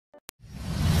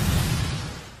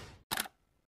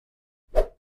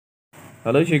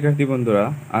Hello শিক্ষার্থী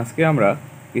বন্ধুরা, আজকে আমরা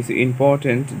কিছু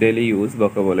ইম্পর্টেন্ট ডেইলি ইউজ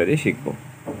ভোকাবুলারি শিখব।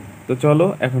 তো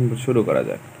চলো এখন শুরু করা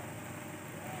যাক।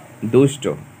 দুষ্ট,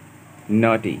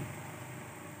 নটি,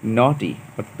 নটি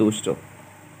অর্থাৎ দুষ্ট।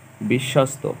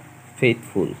 বিশ্বস্ত,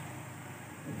 ফেথফুল,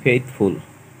 ফেথফুল।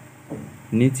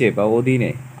 নিচে বা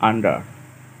অধীনে, আন্ডার,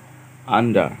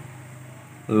 আন্ডার।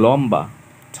 লম্বা,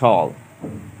 টল,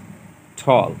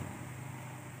 টল।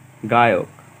 গায়ক,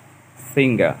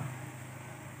 সিঙ্গার,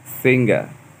 সিঙ্গার।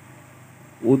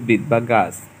 উদ্ভিদ বা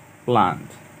গাছ, প্লান্ট,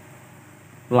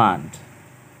 প্লান্ট।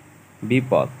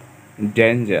 বিপদ,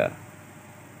 ডেঞ্জার,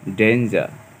 ডেঞ্জার।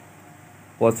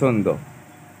 পছন্দ,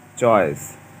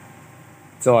 চয়েস,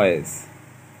 চয়েস।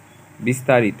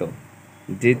 বিস্তারিত,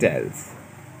 ডিটেলস,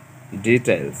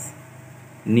 ডিটেলস।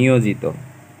 নিয়োজিত,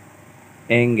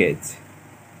 এঙ্গেজ।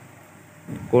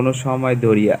 কোনো সময়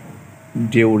ধরিয়া,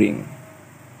 ডিউরিং,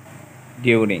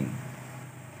 ডিউরিং।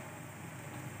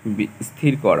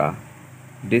 স্থির করা,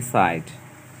 ডিসাইড,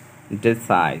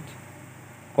 ডিসাইড।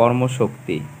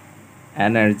 কর্মশক্তি,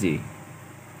 এনার্জি।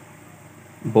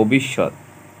 ভবিষ্যৎ,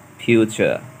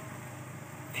 ফিউচার,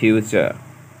 ফিউচার।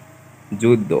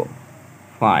 যুদ্ধ,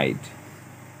 ফাইট।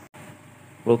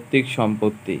 প্রত্যেক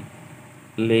সম্পত্তি,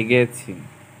 লেগেছি,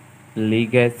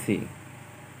 লিগেছি।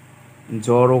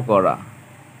 জড়ো করা,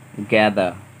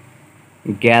 গ্যাদার,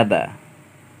 গ্যাদার।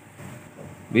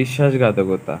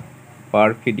 বিশ্বাসঘাতকতা,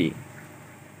 পারফিডি,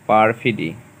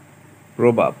 পারফিডি।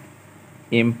 প্রভাব,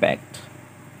 ইম্প্যাক্ট,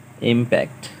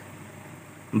 ইম্প্যাক্ট।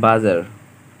 বাজার,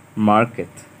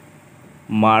 মার্কেট,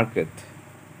 মার্কেট।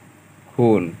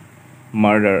 খুন,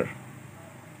 মার্ডার,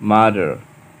 মার্ডার।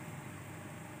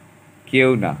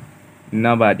 কেউ না,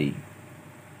 নবাডি,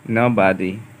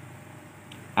 নবাডি।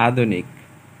 আধুনিক,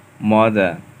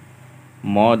 মডার্ন,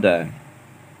 মডার্ন।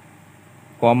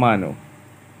 কমানো,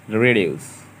 রিডিউস,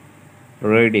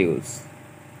 রিডিউস।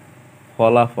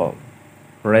 ফলাফল,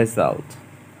 রেজাল্ট,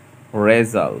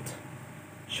 রেজাল্ট।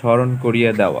 স্মরণ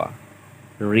করিয়ে দেওয়া,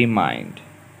 রিমাইন্ড,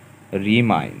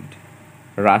 রিমাইন্ড।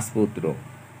 রাজপুত্র,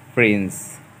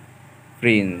 প্রিন্স,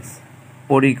 প্রিন্স।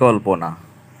 পরিকল্পনা,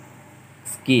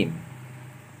 স্কিম,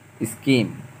 স্কিম।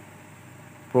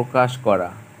 প্রকাশ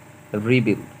করা,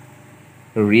 রিবিল,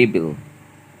 রিবিল।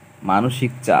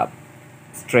 মানসিক চাপ,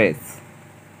 স্ট্রেস,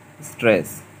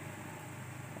 স্ট্রেস।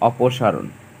 অপসারণ,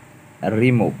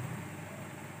 রিমুভ,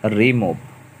 রিমুভ।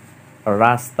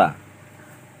 রাস্তা,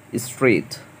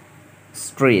 স্ট্রিট,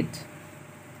 স্ট্রিট।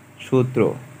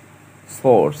 সূত্র,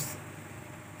 সোর্স,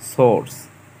 সোর্স।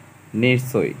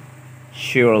 নিশ্চয়ই,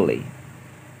 শিওরলি,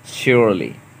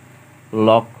 শিওরলি।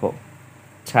 লক্ষ্য,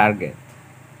 টার্গেট,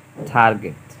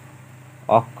 টার্গেট।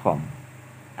 অক্ষম,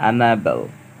 অ্যানাবেল,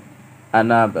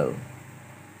 অ্যানাবেল।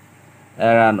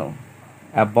 এড়ানো,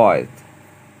 অ্যাভয়েড,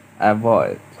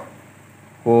 অ্যাভয়েড।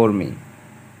 কর্মী,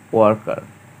 ওয়ার্কার,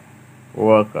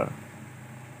 ওয়ার্কার।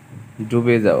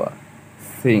 ডুবে যাওয়া,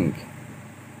 সিঙ্ক,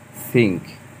 সিঙ্ক।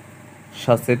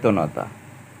 সচেতনতা,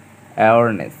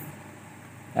 অ্যাওয়ারনেস,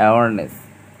 অ্যাওয়ারনেস।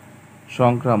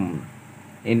 সংক্রমণ,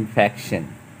 ইনফেকশন,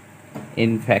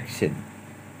 ইনফেকশন।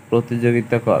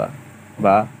 প্রতিযোগিতা করা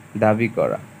বা দাবি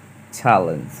করা,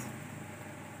 চ্যালেঞ্জ।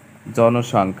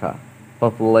 জনসংখ্যা,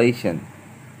 পপুলেশন,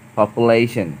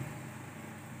 পপুলেশন।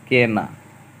 কেনা,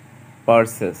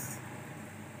 পার্সেস,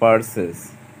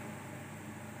 পার্সেস,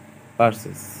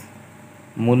 পার্সেস।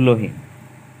 মূল্যহীন,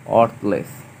 অর্থলেস,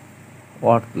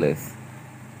 অর্থলেস।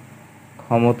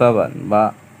 ক্ষমতাবান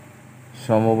বা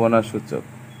সম্ভাবনাসূচক,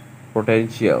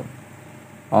 পোটেনশিয়াল।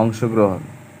 অংশগ্রহণ,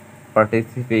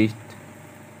 পার্টিসিপেট,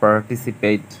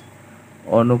 পার্টিসিপেট।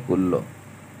 অনুকূল্য,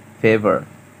 favour,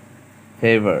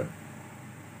 favour.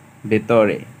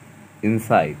 ভেতরে,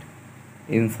 ইনসাইড,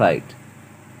 ইনসাইড।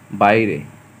 বাইরে,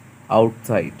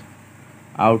 আউটসাইড,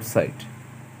 আউটসাইড।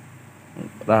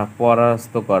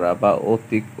 পরাস্ত করা বা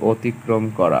অতিক্রম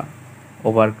করা,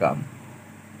 ওভারকাম,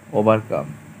 ওভারকাম।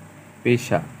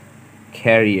 পেশা,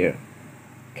 ক্যারিয়ার,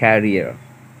 ক্যারিয়ার।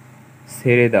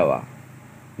 ছেড়ে দেওয়া,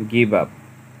 গিভ আপ,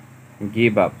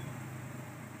 গিভ আপ।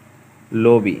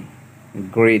 লোভী,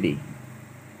 গ্রেডি,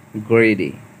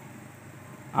 গ্রেডি।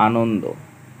 আনন্দ,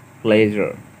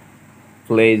 প্লেজার,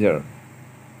 প্লেজার।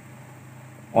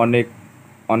 অনেক,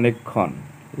 অনেকক্ষণ,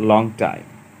 লং টাইম,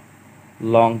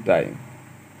 লং টাইম।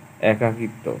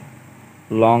 একাকিত্ব,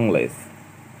 লংলেস,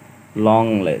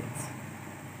 লংলেস।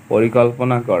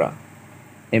 পরিকল্পনা করা,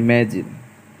 ইম্যাজিন,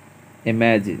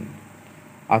 ইম্যাজিন।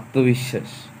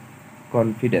 আত্মবিশ্বাস,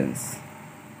 কনফিডেন্স,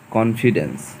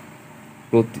 কনফিডেন্স।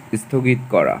 স্থগিত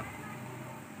করা,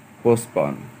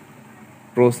 পোস্টপন,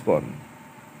 পোস্টপন।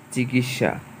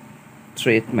 চিকিৎসা,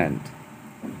 ট্রিটমেন্ট,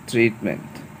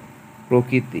 ট্রিটমেন্ট।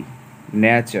 প্রকৃতি,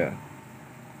 নেচার,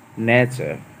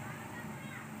 নেচার।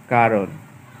 কারণ,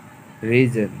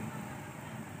 রিজন,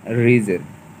 রিজন,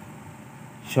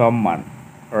 সম্মান,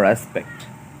 রেসপেক্ট,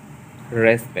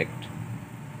 রেসপেক্ট,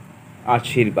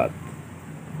 আশীর্বাদ,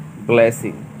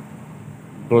 ব্লেসিং,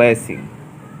 ব্লেসিং,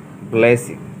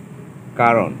 ব্লেসিং,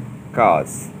 কারণ, কাজ,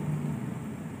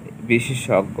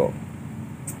 বিশেষজ্ঞ,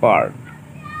 এক্সপার্ট,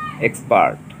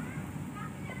 এক্সপার্ট,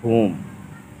 হুম,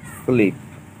 স্লিপ,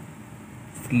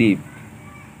 স্লিপ,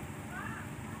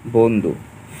 বন্ধু,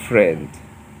 ফ্রেন্ড,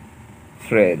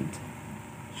 ফ্রেন্ড,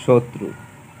 শত্রু,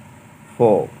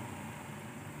 ফো,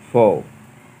 ফো,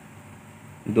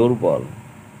 দুর্বল,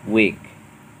 উইক,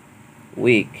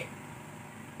 উইক,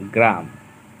 গ্রাম,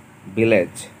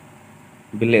 ভিলেজ,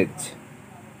 ভিলেজ,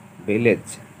 ভিলেজ,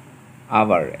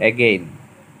 আবার, অ্যাগেইন,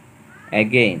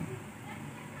 অ্যাগেইন,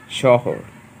 শহর,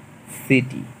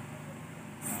 সিটি,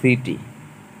 সিটি,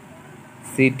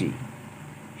 সিটি,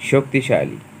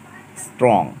 শক্তিশালী,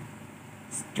 স্ট্রং,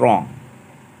 স্ট্রং,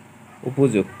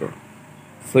 উপযুক্ত,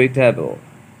 সুইটেবল,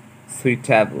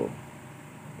 সুইটেবল,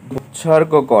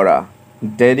 উৎসর্গ করা,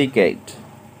 ডেডিকেট,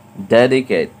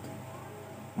 ডেডিকেট,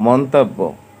 মন্তব্য,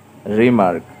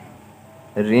 রিমার্ক,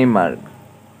 রিমার্ক,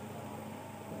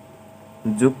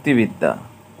 যুক্তিবিদ্যা,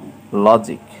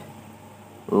 লজিক,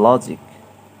 লজিক,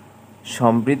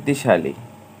 সমৃদ্ধিশালী,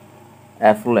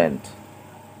 অ্যাফ্লুয়েন্ট,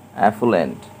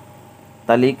 অ্যাফ্লুয়েন্ট,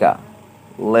 তালিকা,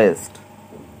 লিস্ট,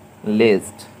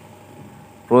 লিস্ট,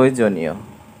 প্রয়োজনীয়,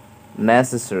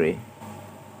 নেসেসারি,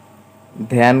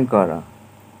 ধ্যান করা,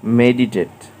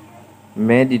 মেডিটেট,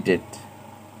 মেডিটেট,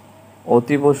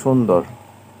 অতীব সুন্দর,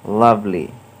 লাভলি,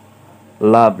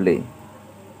 লাভলি,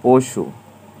 পশু,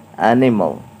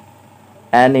 অ্যানিমাল,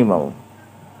 অ্যানিমাল,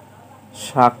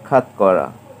 সাক্ষাৎ করা,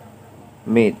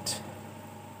 মিট,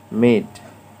 মিট,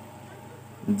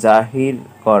 জাহির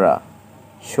করা,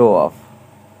 শো অফ,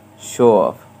 শো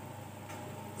অফ,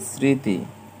 স্মৃতি,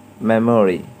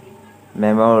 মেমোরি,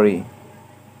 মেমোরি,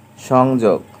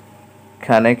 সংযোগ,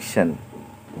 কানেকশন,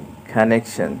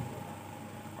 কানেকশন,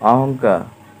 অহংকার,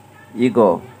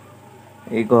 ইগো,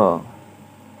 ইগো,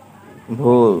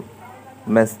 ভুল,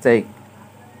 মিস্টেক,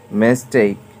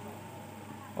 মিস্টেক,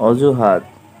 অজুহাত,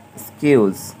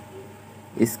 এক্সকিউজ,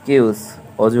 এক্সকিউজ,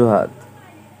 অজুহাত,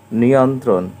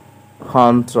 নিয়ন্ত্রণ,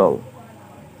 কন্ট্রোল,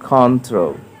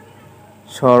 কন্ট্রোল,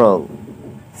 সরল,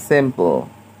 সিম্পল,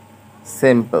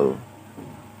 সিম্পল,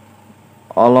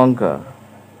 অলঙ্কার,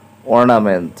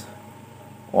 অর্নামেন্ট,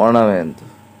 অর্নামেন্ট,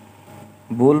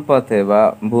 ভুল পথে বা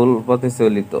ভুল পথে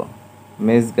চলিত,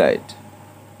 মিসগাইড,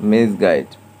 মিসগাইড,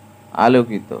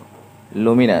 আলোকিত,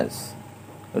 লুমিনাস,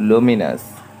 লুমিনাস,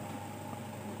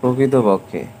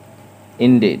 প্রকৃতপক্ষে,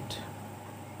 ইনডিড,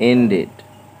 ইনডিড,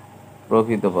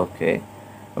 প্রকৃতপক্ষে,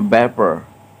 ব্যাপার,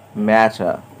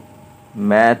 ম্যাটার,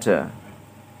 ম্যাটার,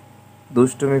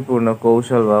 দুষ্টুমিপূর্ণ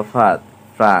কৌশল বা ফাঁদ,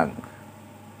 ফ্রাঙ্ক,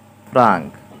 ফ্রাঙ্ক,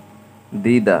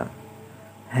 দ্বিধা,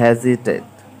 হেজিটেট,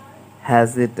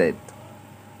 হেজিটেট,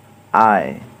 আয়,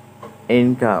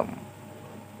 ইনকাম,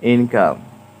 ইনকাম,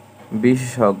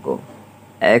 বিশেষজ্ঞ,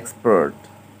 এক্সপার্ট,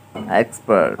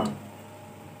 এক্সপার্ট,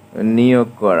 নিয়োগ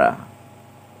করা,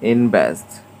 ইনভেস্ট,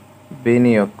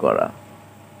 বিনিয়োগ করা,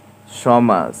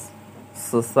 সমাজ,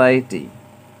 সোসাইটি,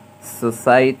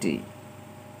 সোসাইটি,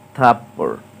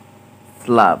 থাপ্পড়,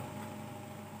 স্ল্যাপ,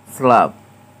 স্ল্যাপ,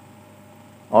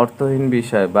 অর্থহীন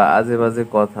বিষয় বা আজে বাজে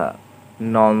কথা,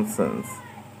 nonsense,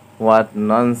 what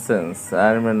nonsense,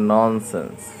 I mean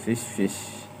nonsense, fish fish,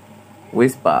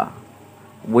 whisper,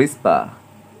 whisper,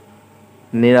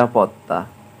 নিরাপত্তা,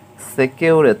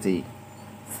 সিকিউরিটি,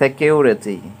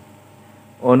 সিকিউরিটি,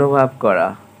 অনুভব করা,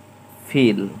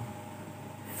 ফিল,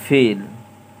 ফিল,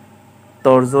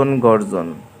 তর্জন গর্জন,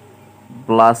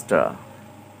 ব্লাস্টার,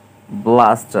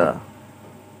 ব্লাস্টার,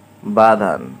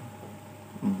 বাঁধান,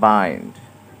 বাইন্ড,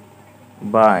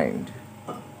 বাইন্ড,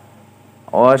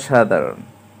 অসাধারণ,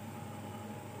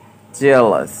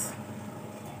 চেয়ারলেস,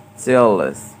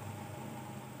 চেয়ারলেস,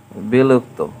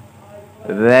 বিলুপ্ত,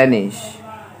 ভ্যানিশ,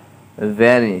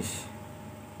 ভ্যানিশ,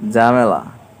 ঝামেলা,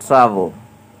 travel,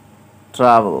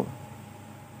 travel.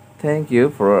 Thank you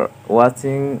for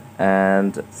watching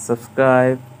and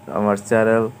subscribe our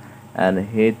channel and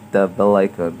hit the bell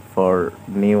icon for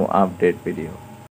new update video.